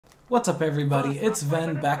What's up, everybody? It's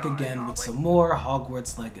Ven back again with some more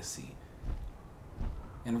Hogwarts Legacy.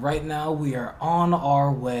 And right now we are on our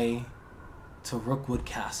way to Rookwood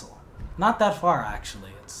Castle. Not that far,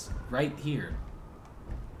 actually. It's right here.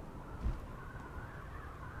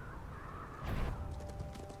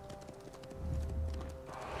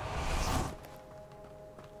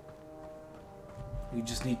 We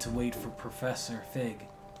just need to wait for Professor Fig.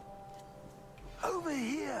 Over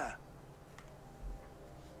here.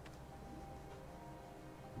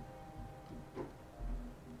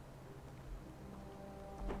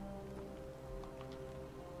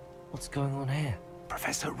 What's going on here?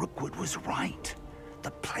 Professor Rookwood was right. The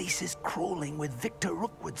place is crawling with Victor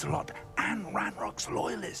Rookwood's lot and Ranrock's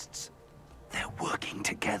loyalists. They're working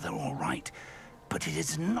together all right, but it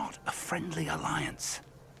is not a friendly alliance.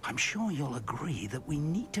 I'm sure you'll agree that we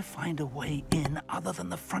need to find a way in other than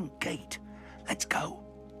the front gate. Let's go.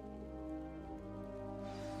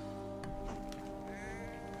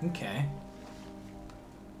 Okay.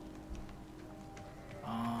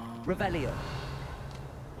 Revelio.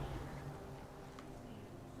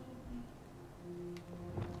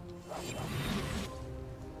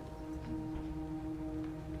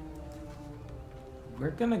 We're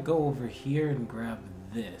gonna go over here and grab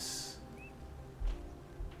this.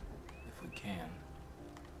 If we can.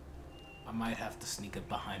 I might have to sneak up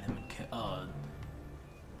behind him and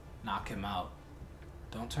knock him out.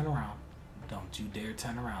 Don't turn around. Don't you dare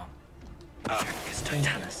turn around. Thank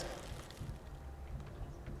you.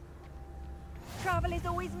 Travel is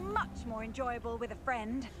always much more enjoyable with a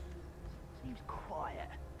friend. Seems quiet.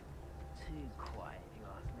 Too quiet, if you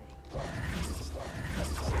ask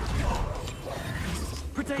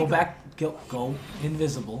me. Go back. Go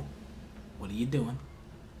invisible. What are you doing?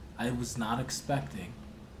 I was not expecting.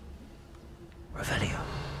 Revelio.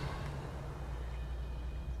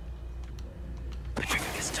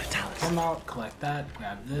 Come out, collect that,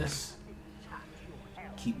 grab this.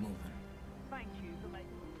 Keep moving. Thank you for making...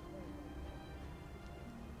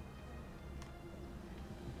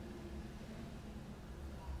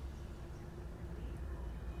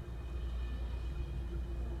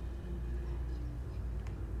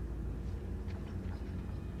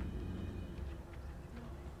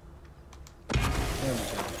 There we go.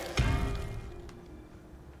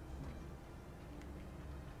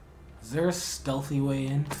 Is there a stealthy way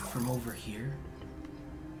in from over here?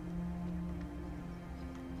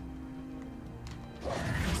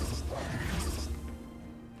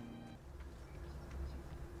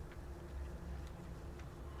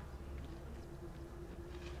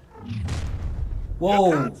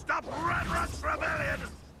 Whoa! Stop Ranrock's rebellion!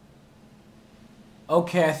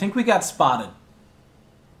 Okay, I think we got spotted.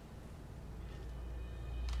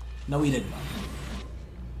 No, we didn't.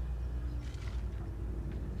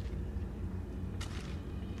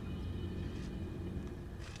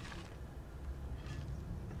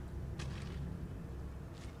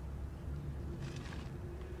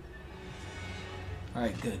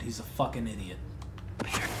 Alright, good. He's a fucking idiot.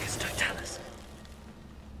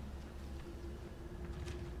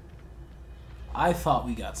 I thought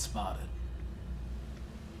we got spotted.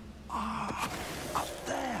 Ah, up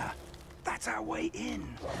there. That's our way in.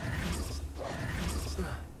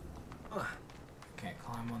 Can't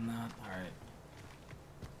climb on that. Alright.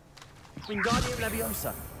 Wingardium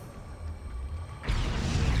Leviosa.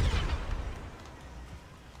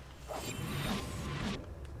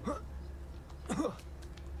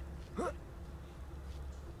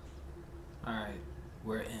 Alright,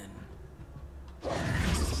 we're in.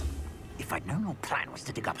 If I'd known your plan was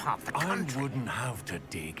to dig up half the I country... wouldn't have to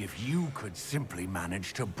dig if you could simply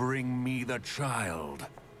manage to bring me the child.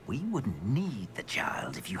 We wouldn't need the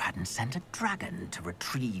child if you hadn't sent a dragon to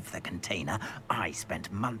retrieve the container I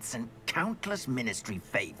spent months and countless ministry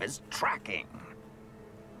favors tracking.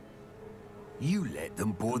 You let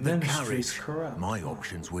them board the Ministry's carriage. corrupt. My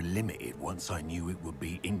options were limited once I knew it would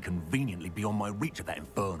be inconveniently beyond my reach at that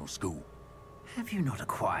infernal school. Have you not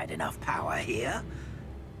acquired enough power here?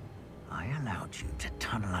 I allowed you to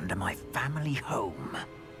tunnel under my family home.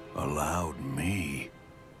 Allowed me?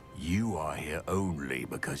 You are here only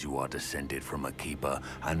because you are descended from a keeper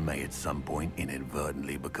and may at some point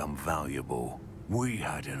inadvertently become valuable. We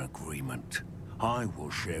had an agreement. I will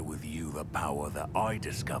share with you the power that I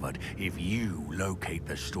discovered if you locate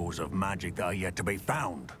the stores of magic that are yet to be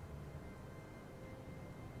found.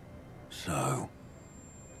 So,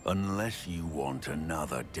 unless you want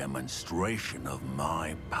another demonstration of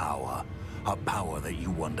my power, a power that you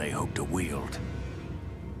one day hope to wield,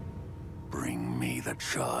 bring me the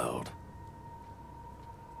child.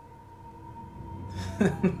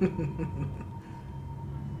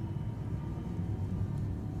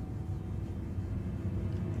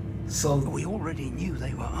 So We already knew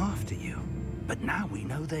they were after you, but now we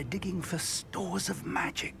know they're digging for stores of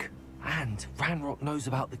magic. And Ranrock knows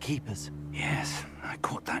about the Keepers. Yes, I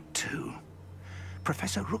caught that too.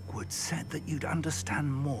 Professor Rookwood said that you'd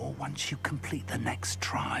understand more once you complete the next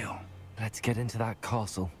trial. Let's get into that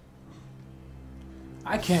castle.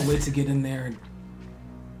 I can't wait to get in there and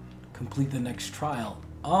complete the next trial.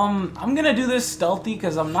 I'm gonna do this stealthy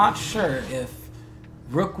because I'm not sure if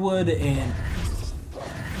Rookwood and...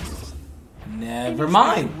 Never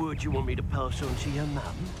mind. Would you want me to pass on to your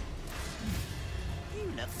mum? You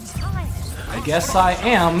look tired. I guess I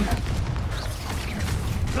am.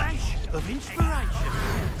 Flash of inspiration.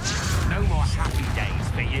 No more happy days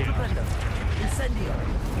for you. Incendio.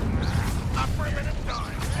 After a bit of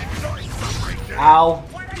time, enjoy suffering. Ow.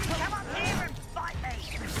 Why don't you come up here and fight me?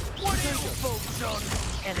 What are your thoughts on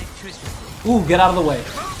electricity? Ooh, get out of the way.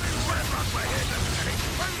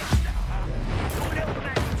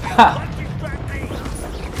 Ha!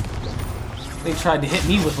 They tried to hit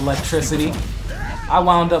me with electricity. I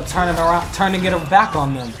wound up turning it back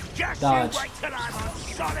on them. Dodge.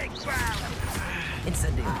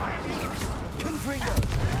 Incendio. Confringo.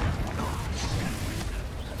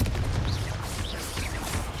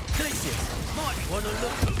 Glacius. Might wanna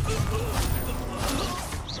look.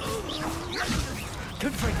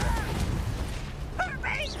 Confringo.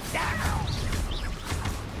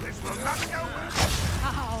 This will not go well.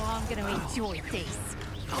 Oh, I'm gonna enjoy this.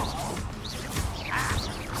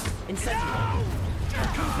 Incendio.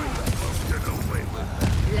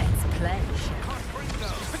 Let's play.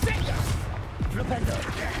 Flipendo.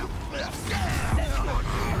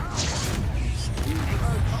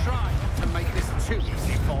 Try to make this too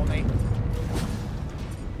easy for me.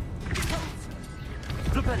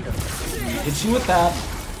 Flipendo. Hit you with that.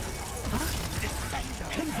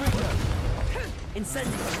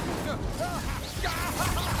 Incendio.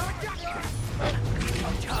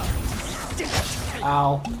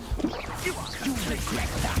 Ow.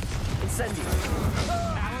 Incendio.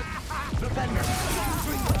 Flipendo.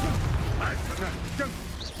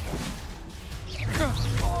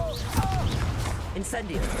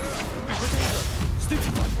 Incendio.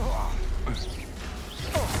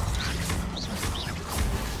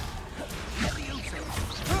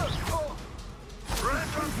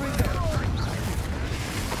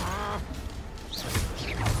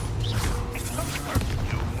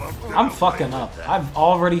 I'm fucking up. I've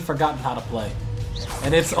already forgotten how to play.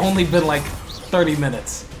 And it's only been like 30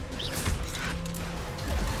 minutes.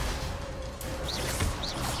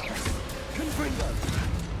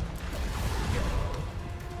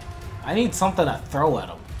 I need something to throw at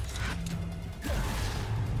him.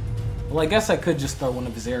 Well, I guess I could just throw one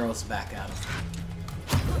of his arrows back at him.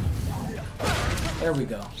 There we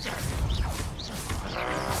go.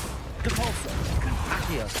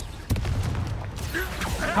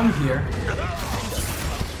 Come here.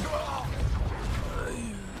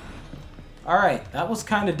 Alright, that was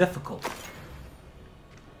kind of difficult.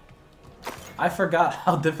 I forgot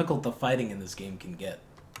how difficult the fighting in this game can get.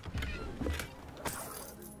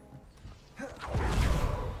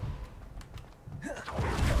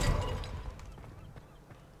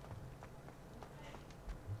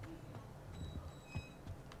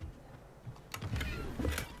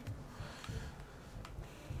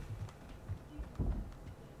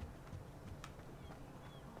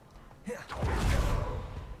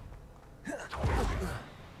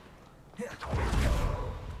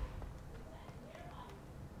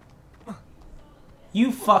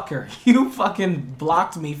 You fucker. You fucking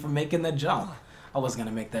blocked me from making the jump. I was gonna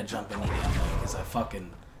make that jump immediately because I fucking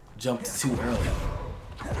jumped too early.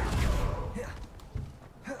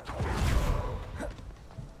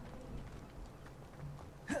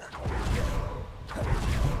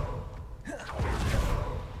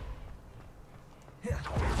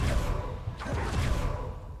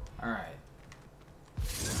 Alright.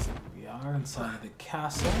 We are inside of the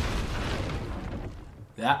castle.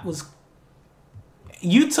 That was...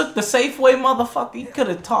 You took the safe way, motherfucker. You could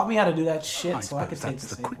have taught me how to do that shit so I could take the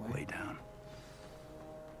safe way. Down.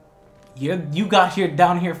 You got here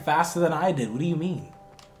down here faster than I did. What do you mean?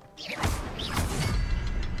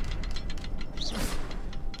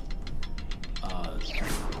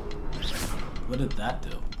 What did that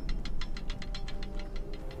do?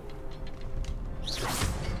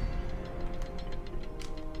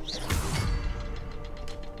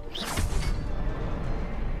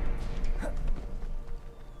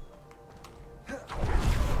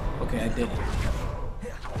 Okay, I did it.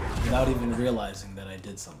 Without even realizing that I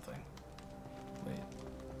did something. Wait.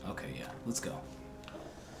 Okay, yeah. Let's go.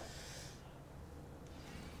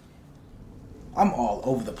 I'm all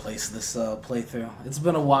over the place this playthrough. It's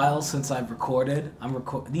been a while since I've recorded.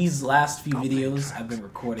 These last few videos I've been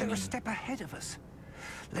recording. They're a step ahead of us.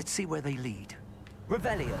 Let's see where they lead.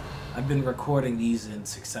 Revelio. I've been recording these in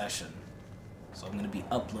succession, so I'm going to be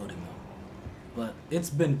uploading them. But it's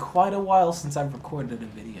been quite a while since I've recorded a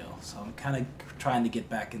video, so I'm kind of trying to get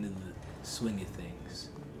back into the swing of things.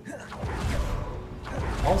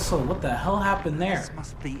 Also, what the hell happened there? This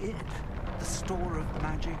must be it. The store of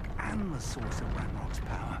magic and the source of Ranrock's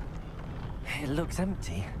power. It looks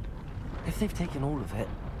empty. If they've taken all of it,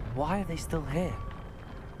 why are they still here?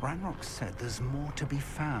 Ranrock said there's more to be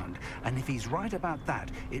found, and if he's right about that,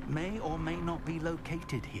 it may or may not be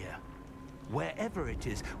located here. Wherever it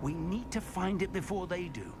is, we need to find it before they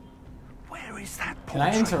do. Where is that Can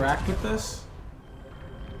portrait? I interact with this?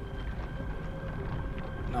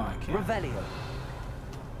 No, I can't. Revelio.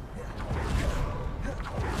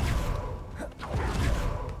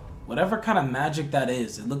 Whatever kind of magic that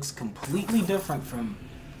is, it looks completely different from...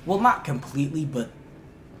 Well, not completely, but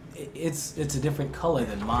it's a different color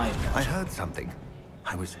than mine. I heard something.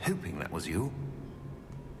 I was hoping that was you.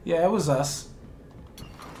 Yeah, it was us.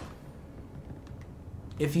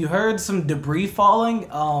 If you heard some debris falling,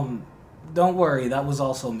 don't worry, that was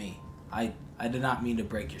also me. I did not mean to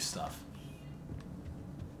break your stuff.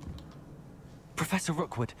 Professor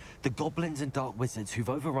Rookwood, the goblins and dark wizards who've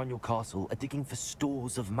overrun your castle are digging for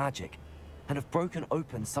stores of magic and have broken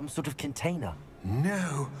open some sort of container.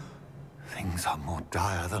 No. Things are more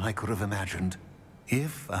dire than I could have imagined.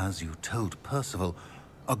 If, as you told Percival,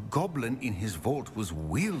 a goblin in his vault was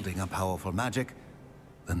wielding a powerful magic,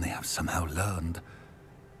 then they have somehow learned.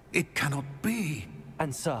 It cannot be.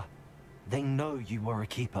 And sir, they know you were a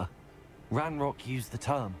keeper. Ranrock used the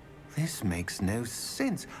term. This makes no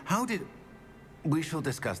sense. How did... We shall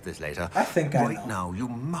discuss this later. I think I know. Right now, you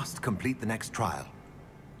must complete the next trial.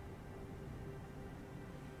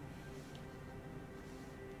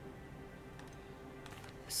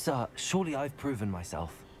 Sir, surely I've proven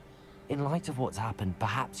myself. In light of what's happened,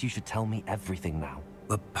 perhaps you should tell me everything now.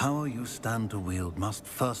 The power you stand to wield must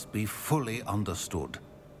first be fully understood.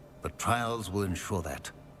 The trials will ensure that.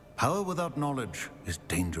 Power without knowledge is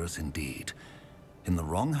dangerous indeed. In the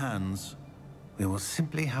wrong hands, we will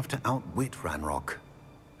simply have to outwit Ranrock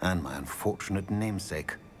and my unfortunate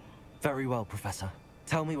namesake. Very well, Professor.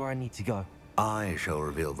 Tell me where I need to go. I shall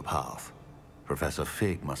reveal the path. Professor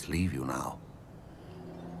Fig must leave you now.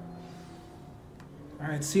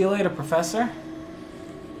 Alright, see you later, Professor.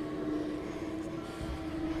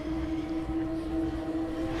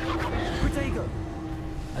 Protego!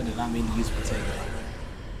 I did not mean to use potato.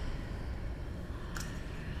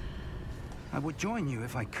 I would join you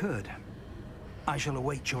if I could. I shall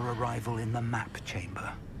await your arrival in the map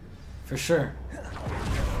chamber. For sure.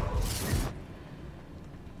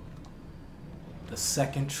 The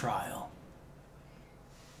second trial.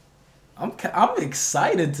 I'm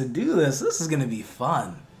excited to do this. This is gonna be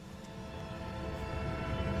fun.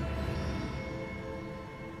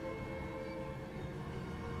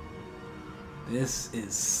 This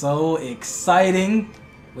is so exciting.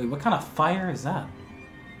 Wait, what kind of fire is that?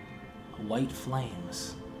 White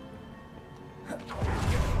flames.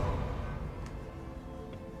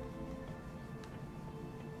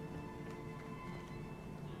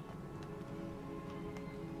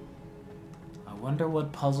 I wonder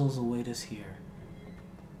what puzzles await us here.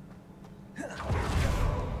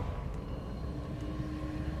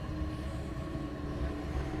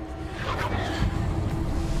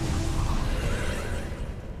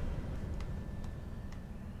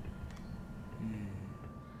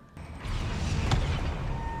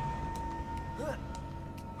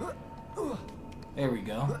 There we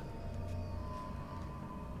go.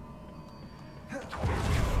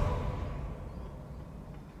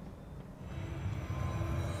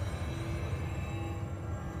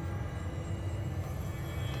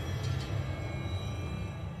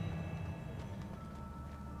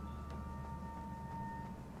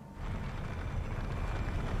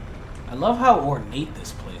 I love how ornate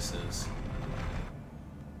this place is.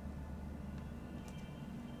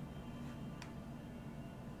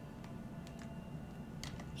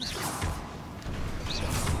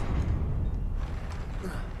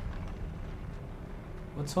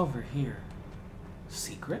 What's over here?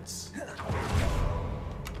 Secrets?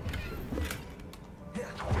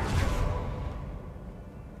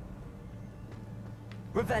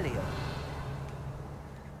 Revelio.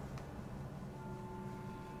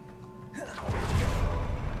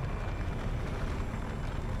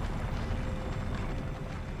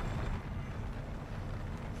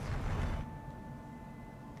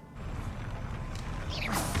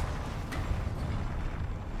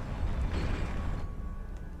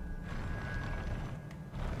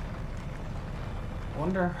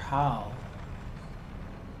 Wonder how.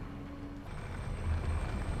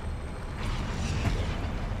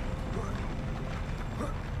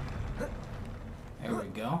 There we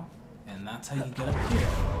go. And that's how you get up here.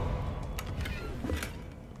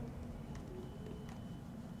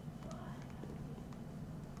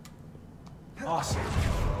 Awesome.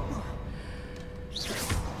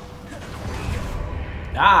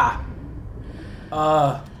 Ah!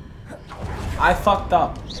 I fucked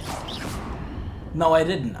up. No, I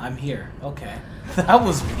didn't. I'm here. Okay. That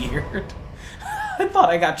was weird. I thought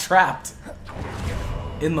I got trapped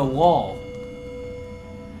in the wall.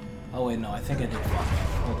 Oh wait, no, I think I did fuck up.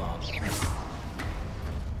 Hold on.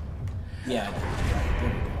 Yeah, I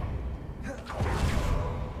did. There we go.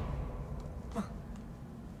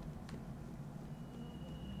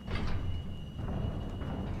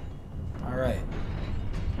 Alright.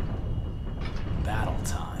 Battle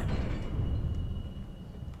time.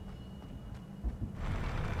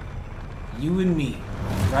 You and me.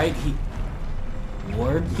 Right here.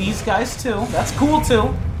 Ward these guys too. That's cool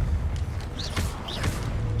too.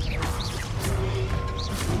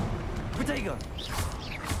 Protego!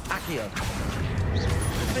 Accio!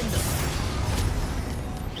 Defender!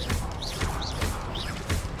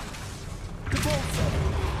 Repulsor!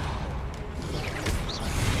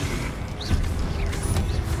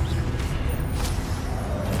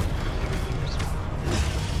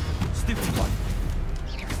 Stupid one!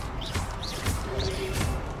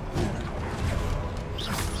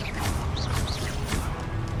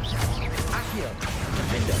 Accio!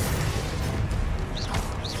 Defender!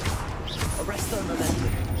 Arresto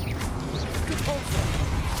momentum! Repulsor!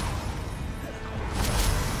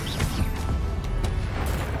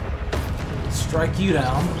 Strike you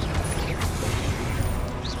down.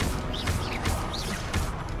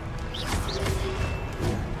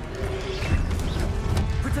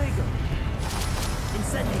 Protego!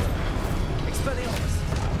 Incendio! Expelliarmus!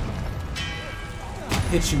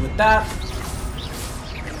 Hit you with that.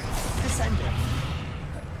 Descender!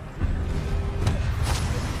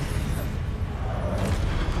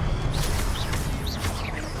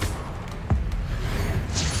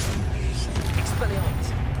 Expelliarmus!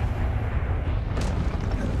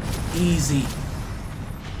 Easy.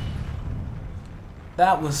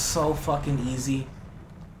 That was so fucking easy.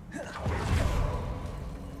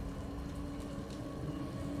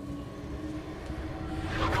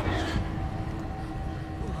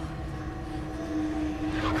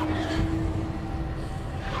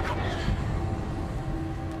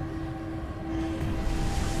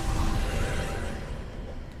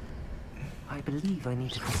 I believe I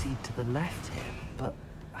need to proceed to the left here, but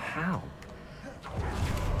how?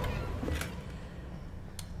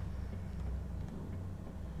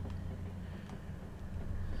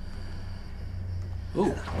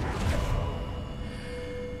 Ooh.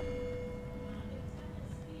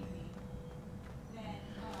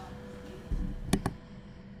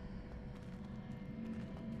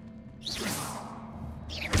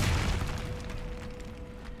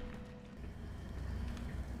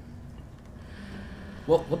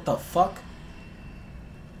 What the fuck?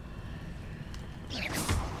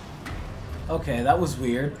 Okay, that was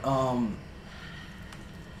weird. Oh,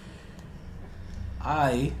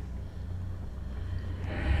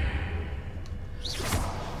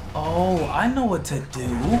 I know what to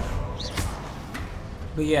do.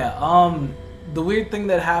 But yeah, the weird thing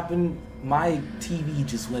that happened, my TV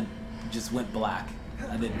just went black.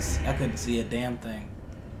 I couldn't see a damn thing,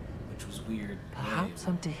 which was weird. Perhaps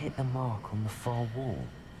I'm to hit the mark on the far wall.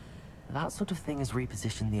 That sort of thing has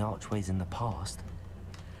repositioned the archways in the past.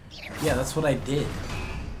 Yeah, that's what I did.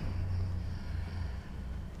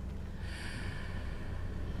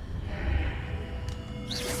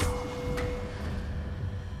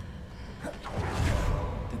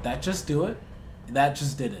 Did that just do it? That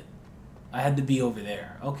just did it. I had to be over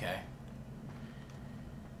there. Okay.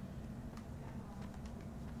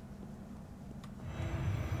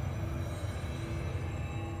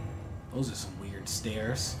 Those are some weird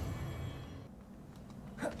stairs.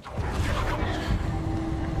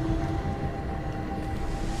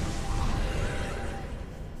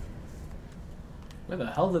 Where the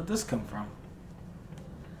hell did this come from?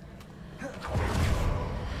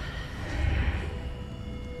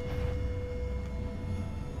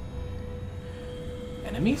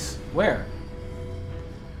 Enemies? Where?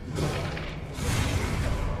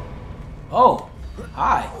 Oh!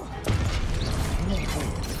 Hi!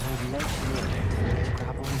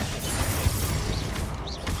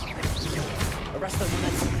 Arresto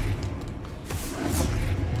momentum.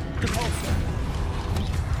 Repulsor.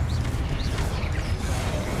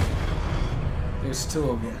 There's two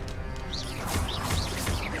of them.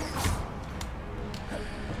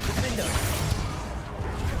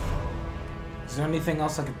 there anything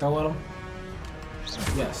else I can throw at him?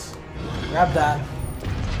 Yes. Grab that.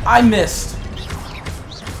 I missed!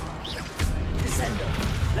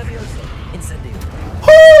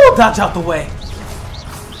 Woo! Dodge out the way.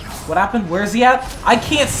 What happened? Where is he at? I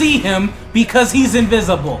can't see him because he's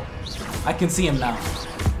invisible. I can see him now.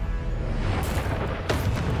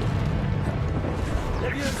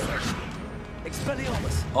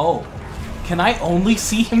 Oh. Can I only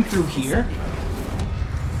see him through here?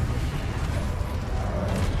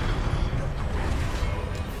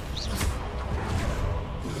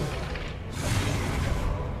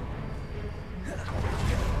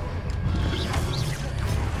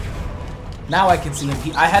 Now I can see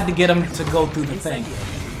him. I had to get him to go through the thing.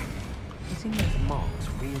 Using those marks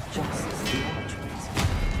readjusts the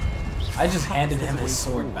archways. I just handed him his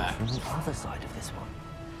sword back. On the other side of this one.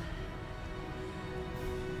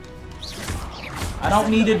 I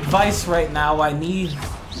don't need advice right now. I need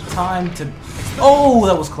time to... Oh,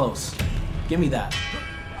 that was close. Give me that.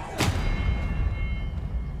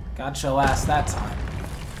 Got your ass that time.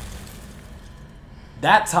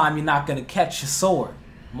 That time you're not gonna catch your sword,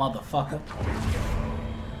 motherfucker.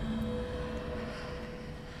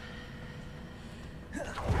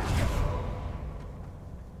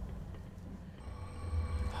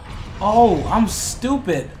 Oh, I'm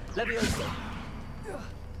stupid.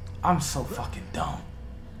 I'm so fucking dumb.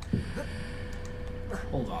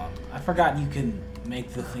 Hold on. I forgot you can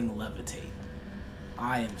make the thing levitate.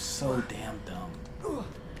 I am so damn dumb.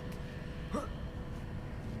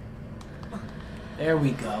 There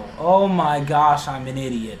we go. Oh my gosh, I'm an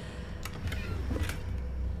idiot.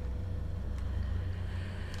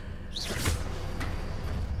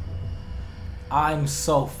 I'm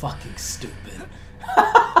so fucking stupid.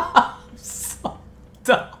 I'm so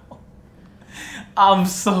dumb. I'm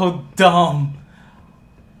so dumb.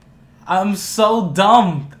 I'm so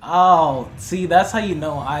dumb. Oh, see, that's how you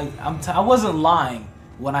know I wasn't lying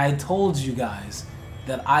when I told you guys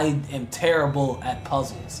that I am terrible at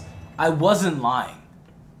puzzles. I wasn't lying.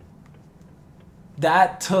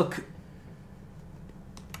 That took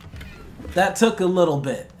a little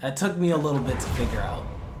bit. That took me a little bit to figure out.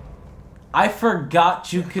 I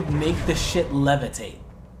forgot you could make the shit levitate.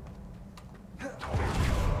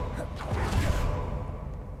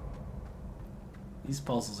 These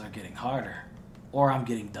puzzles are getting harder. Or I'm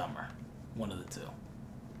getting dumber. One of the two.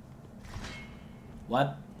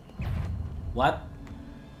 What? What?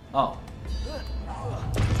 Oh.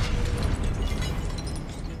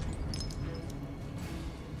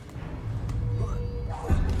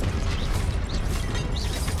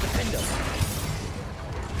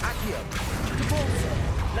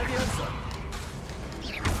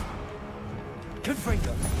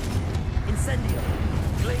 Confringo. Incendio.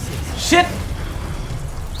 Glacius. Shit!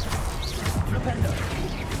 Flipendo.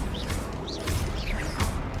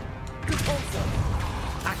 Compulso.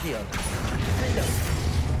 Accio. Defendo.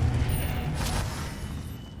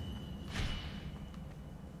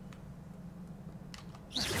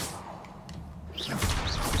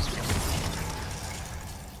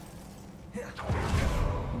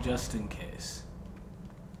 Just in case.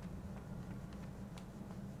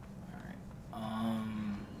 Alright.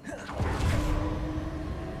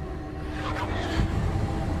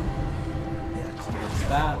 So there's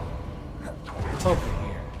that. It's over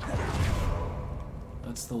here.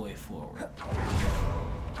 That's the way forward.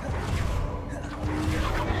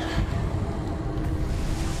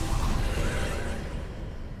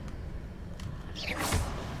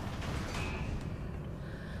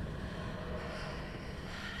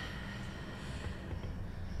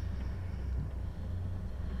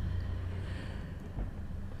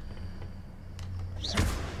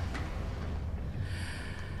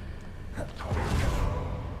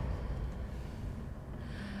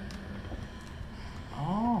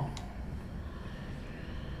 Oh.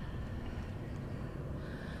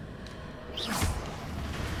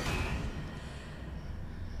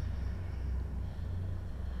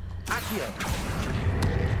 Accio.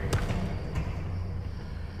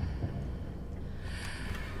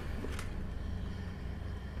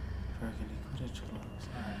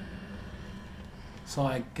 So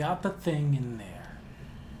I got the thing in there.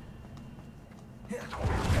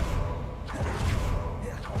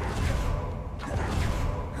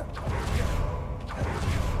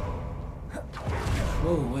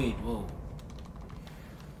 Whoa, wait, whoa.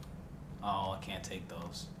 Oh, I can't take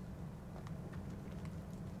those.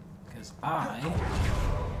 Because I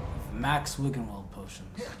have max Wiggenweld potions.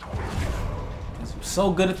 Because I'm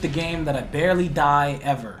so good at the game that I barely die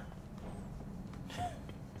ever.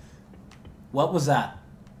 What was that?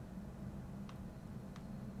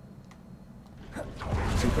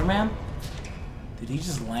 Superman? Did he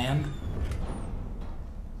just land?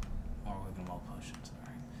 More Wigan Wall potions,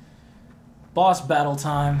 alright. Boss battle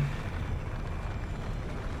time.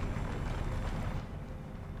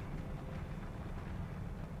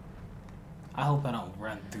 I hope I don't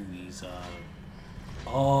run through these,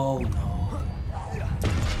 Oh no.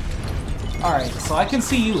 Alright, so I can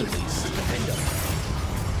see you at least.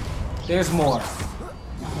 There's more.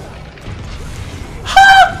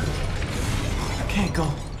 Okay,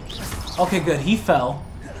 go. Okay, good. He fell.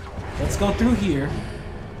 Let's go through here.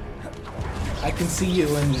 I can see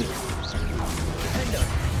you and you.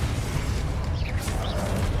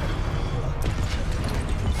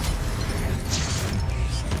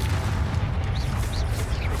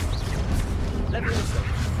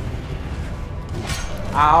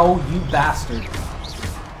 Ow, you bastard.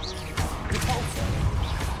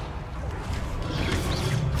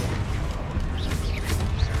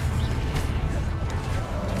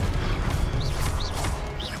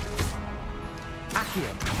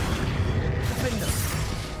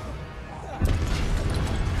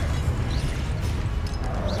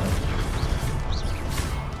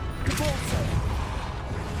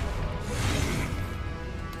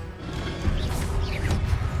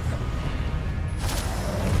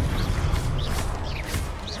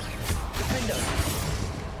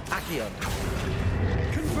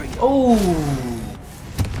 Oh!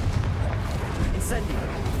 Incendio.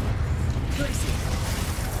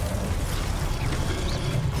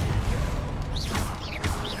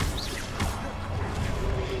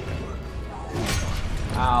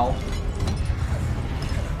 Ow.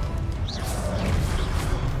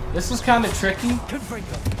 This is kind of tricky.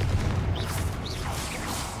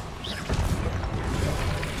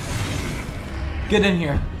 Get in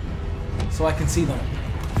here so I can see them.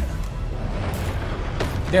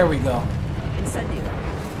 There we go. Incendio.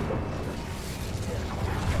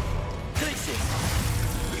 Glacius.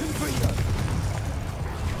 Confringo.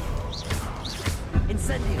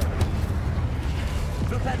 Incendio.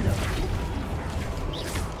 Flipendo.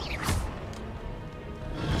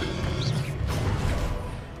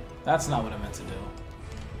 That's not what I meant to do.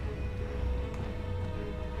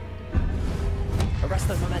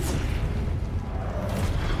 Arresto momentum.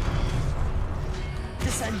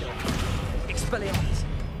 Descendo. Expelliarmus.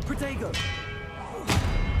 Protego.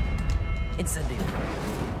 Incendio.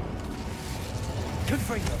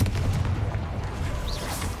 Confringo.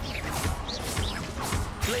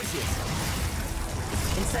 Glacius.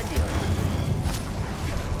 Incendio.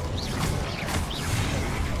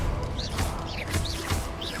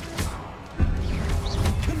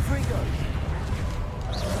 Confringo.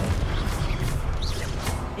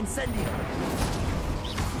 Incendio.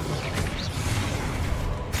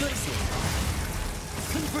 Glacius.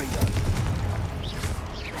 Confringo.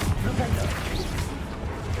 Flipendo.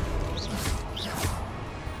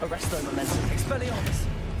 Arresto momentum. Expelliarmus.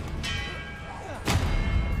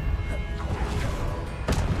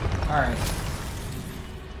 Alright.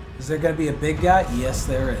 Is there gonna be a big guy? Yes,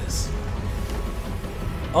 there is.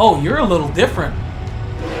 Oh, you're a little different.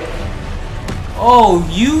 Oh,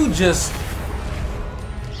 you just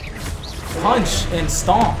punch and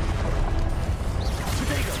stomp.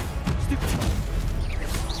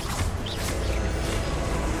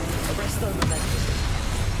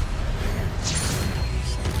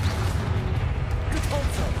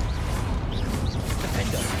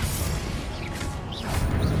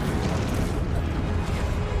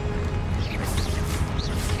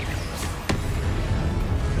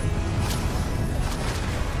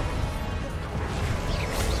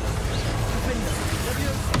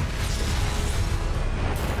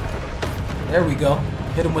 There we go.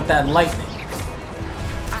 Hit him with that lightning.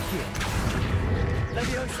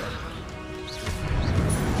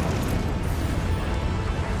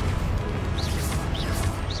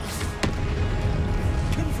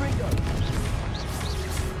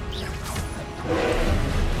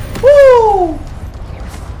 Woo!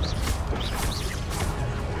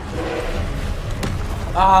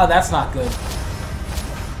 Ah, that's not good.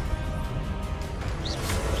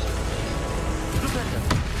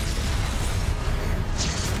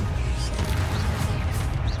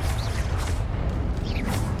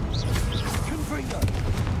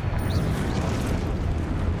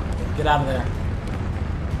 Get out of there.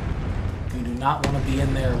 You do not want to be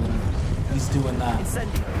in there when he's doing that.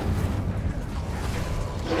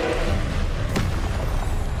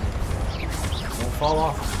 Don't fall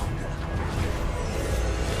off.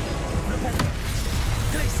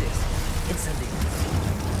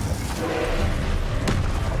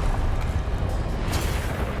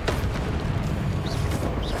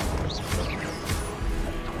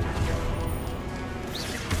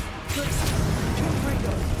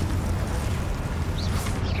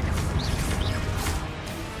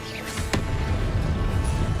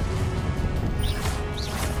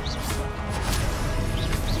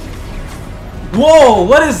 Whoa,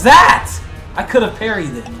 what is that? I could have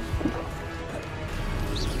parried it.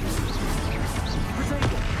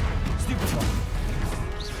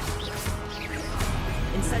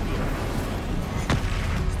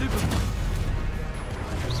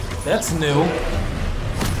 That's new.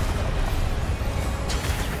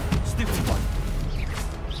 Stupid one.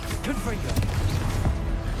 Confringo.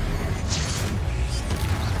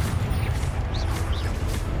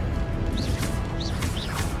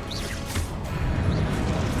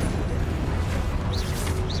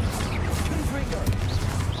 Confringo.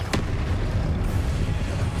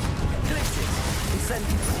 Glitches.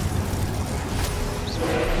 Incendio.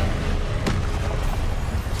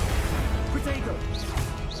 Protego.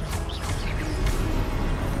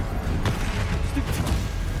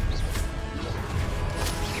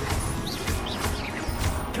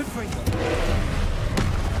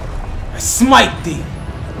 I smite thee.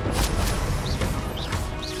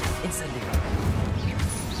 Incendio.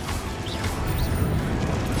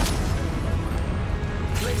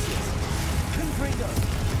 Glacius. Confringo.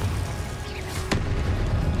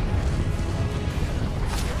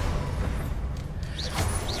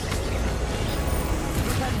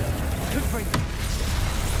 Repender. Confringo.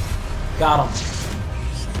 Got him.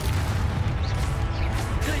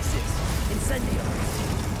 Glacius. Incendio.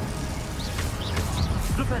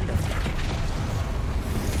 Repender.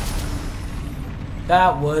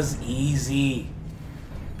 That was easy.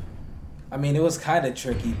 I mean, it was kind of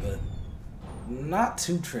tricky, but not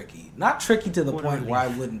too tricky. Not tricky to the point where I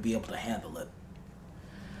wouldn't be able to handle it.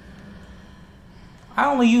 I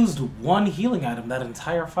only used one healing item that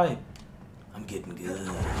entire fight. I'm getting good.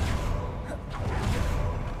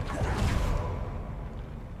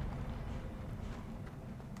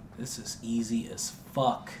 This is easy as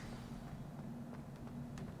fuck.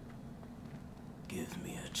 Give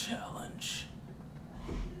me a challenge.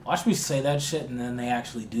 Watch me say that shit and then they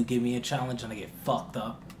actually do give me a challenge and I get fucked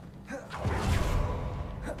up.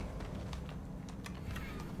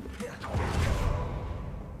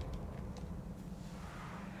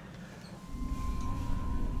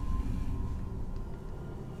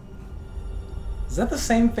 Is that the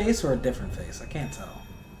same face or a different face? I can't tell.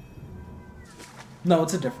 No,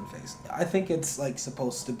 it's a different face. I think it's like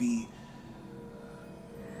supposed to be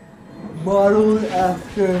modeled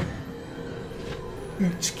after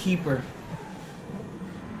each keeper.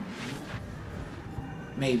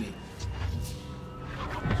 Maybe.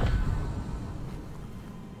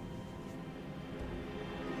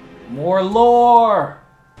 More lore!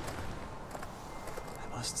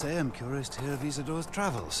 I must say I'm curious to hear of Isadora's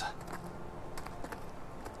travels.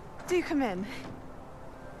 Do come in.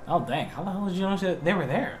 Oh dang, how the hell did you know they were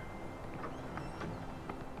there?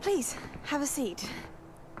 Please, have a seat.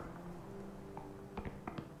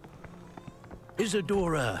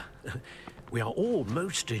 Isadora, we are all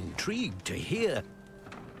most intrigued to hear.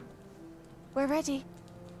 We're ready.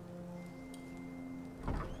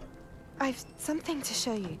 I've something to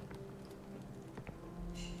show you.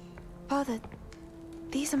 Father,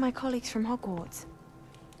 these are my colleagues from Hogwarts.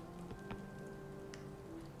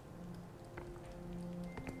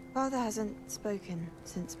 Father hasn't spoken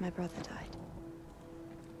since my brother died.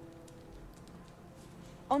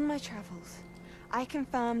 On my travels, I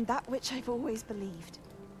confirmed that which I've always believed.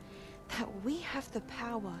 That we have the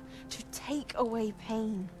power to take away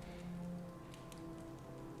pain.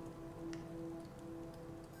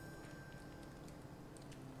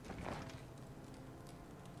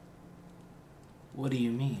 What do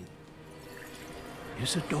you mean?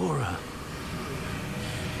 Isadora.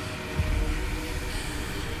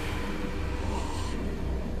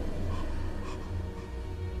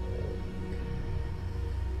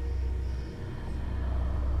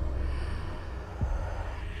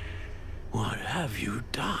 What have you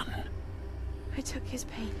done? I took his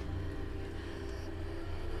pain.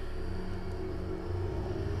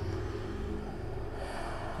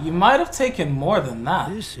 You might have taken more than that.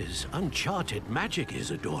 This is uncharted magic,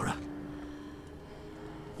 Isadora.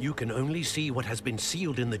 You can only see what has been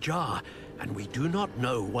sealed in the jar, and we do not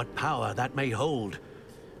know what power that may hold.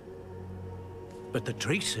 But the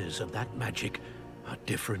traces of that magic are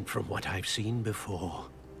different from what I've seen before.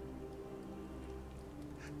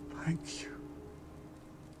 Thank you.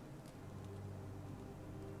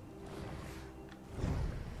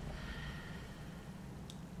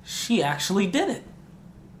 She actually did it.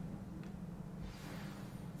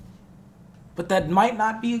 But that might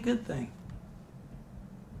not be a good thing.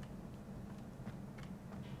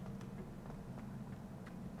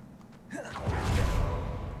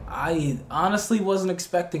 I honestly wasn't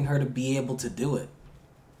expecting her to be able to do it.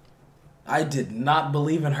 I did not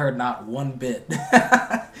believe in her, not one bit.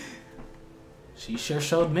 She sure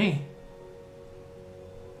showed me.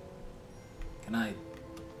 Can I...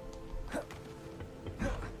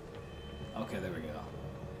 Okay, there we go.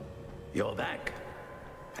 You're back.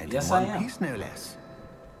 And Yes, in one I am. piece, no less.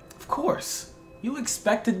 Of course. You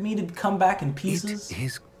expected me to come back in pieces? It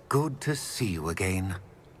is good to see you again.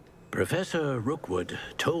 Professor Rookwood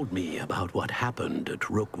told me about what happened at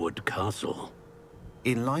Rookwood Castle.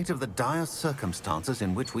 In light of the dire circumstances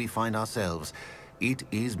in which we find ourselves, it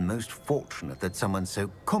is most fortunate that someone so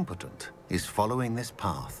competent is following this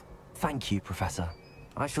path. Thank you, Professor.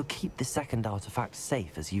 I shall keep the second artifact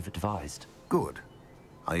safe as you've advised. Good.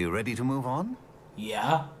 Are you ready to move on?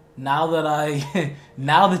 Yeah. Now that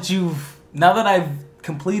I've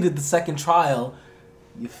completed the second trial,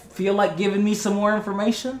 you feel like giving me some more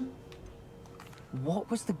information?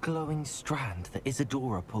 What was the glowing strand that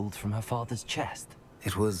Isadora pulled from her father's chest?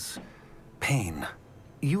 It was pain.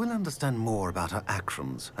 You will understand more about her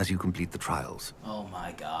actions as you complete the trials. Oh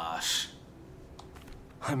my gosh.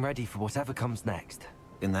 I'm ready for whatever comes next.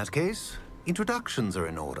 In that case, introductions are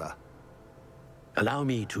in order. Allow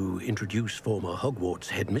me to introduce former Hogwarts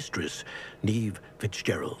headmistress, Neve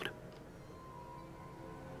Fitzgerald.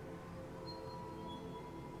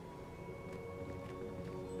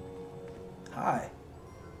 Hi.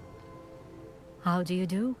 How do you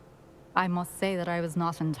do? I must say that I was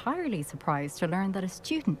not entirely surprised to learn that a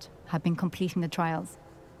student had been completing the trials.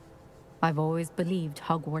 I've always believed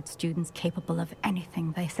Hogwarts students capable of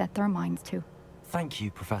anything they set their minds to. Thank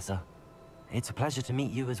you, Professor. It's a pleasure to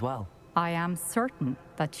meet you as well. I am certain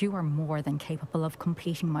that you are more than capable of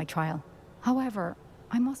completing my trial. However,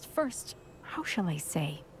 I must first, how shall I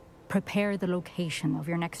say, prepare the location of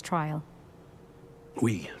your next trial.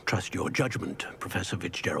 We trust your judgment, Professor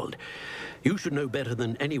Fitzgerald. You should know better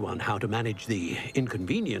than anyone how to manage the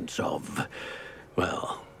inconvenience of,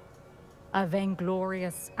 well... A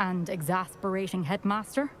vainglorious and exasperating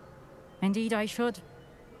headmaster? Indeed, I should.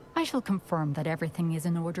 I shall confirm that everything is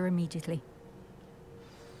in order immediately.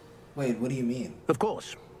 Wait, what do you mean? Of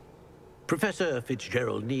course. Professor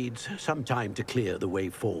Fitzgerald needs some time to clear the way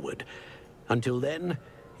forward. Until then,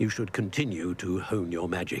 you should continue to hone your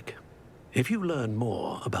magic. If you learn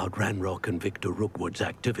more about Ranrock and Victor Rookwood's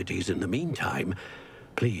activities in the meantime,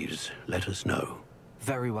 please let us know.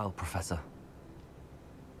 Very well, Professor.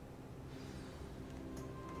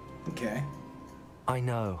 Okay. I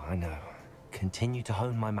know. Continue to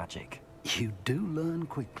hone my magic. You do learn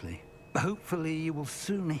quickly. Hopefully you will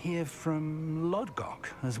soon hear from Lodgok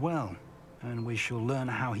as well, and we shall learn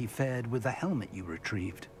how he fared with the helmet you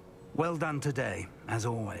retrieved. Well done today, as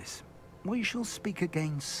always. We shall speak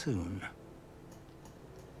again soon.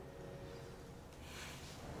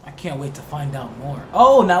 I can't wait to find out more.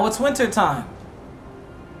 Oh, now it's winter time.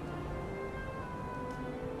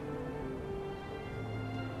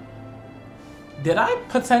 Did I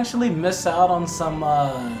potentially miss out on some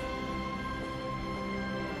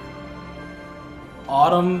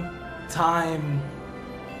autumn time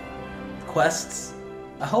quests?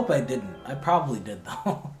 I hope I didn't. I probably did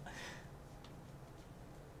though.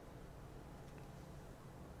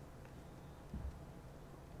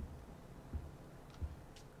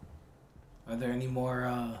 Are there any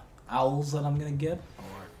more owls that I'm gonna get?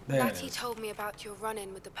 Or there it Matty is. told me about your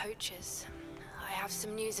run-in with the poachers. I have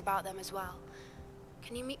some news about them as well.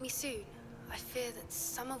 Can you meet me soon? I fear that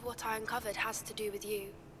some of what I uncovered has to do with you.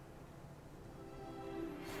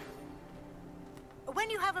 When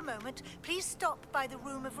you have a moment, please stop by the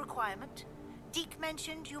Room of Requirement. Deke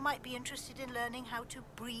mentioned you might be interested in learning how to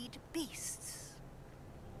breed beasts.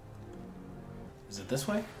 Is it this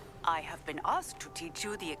way? I have been asked to teach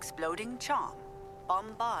you the exploding charm,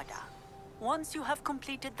 Bombarda. Once you have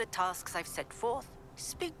completed the tasks I've set forth,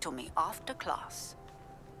 speak to me after class.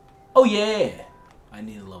 Oh yeah! I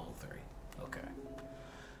need a level 3. Okay.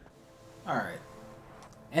 Alright.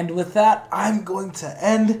 And with that, I'm going to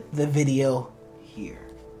end the video here.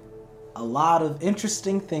 A lot of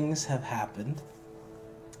interesting things have happened.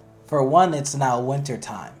 For one, it's now winter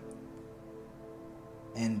time.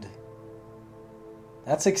 And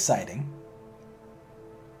that's exciting.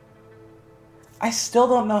 I still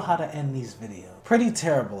don't know how to end these videos. Pretty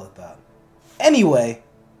terrible at that. Anyway,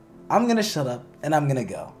 I'm gonna shut up and I'm gonna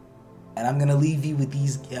go. And I'm gonna leave you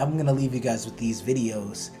guys with these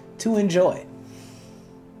videos to enjoy.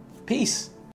 Peace.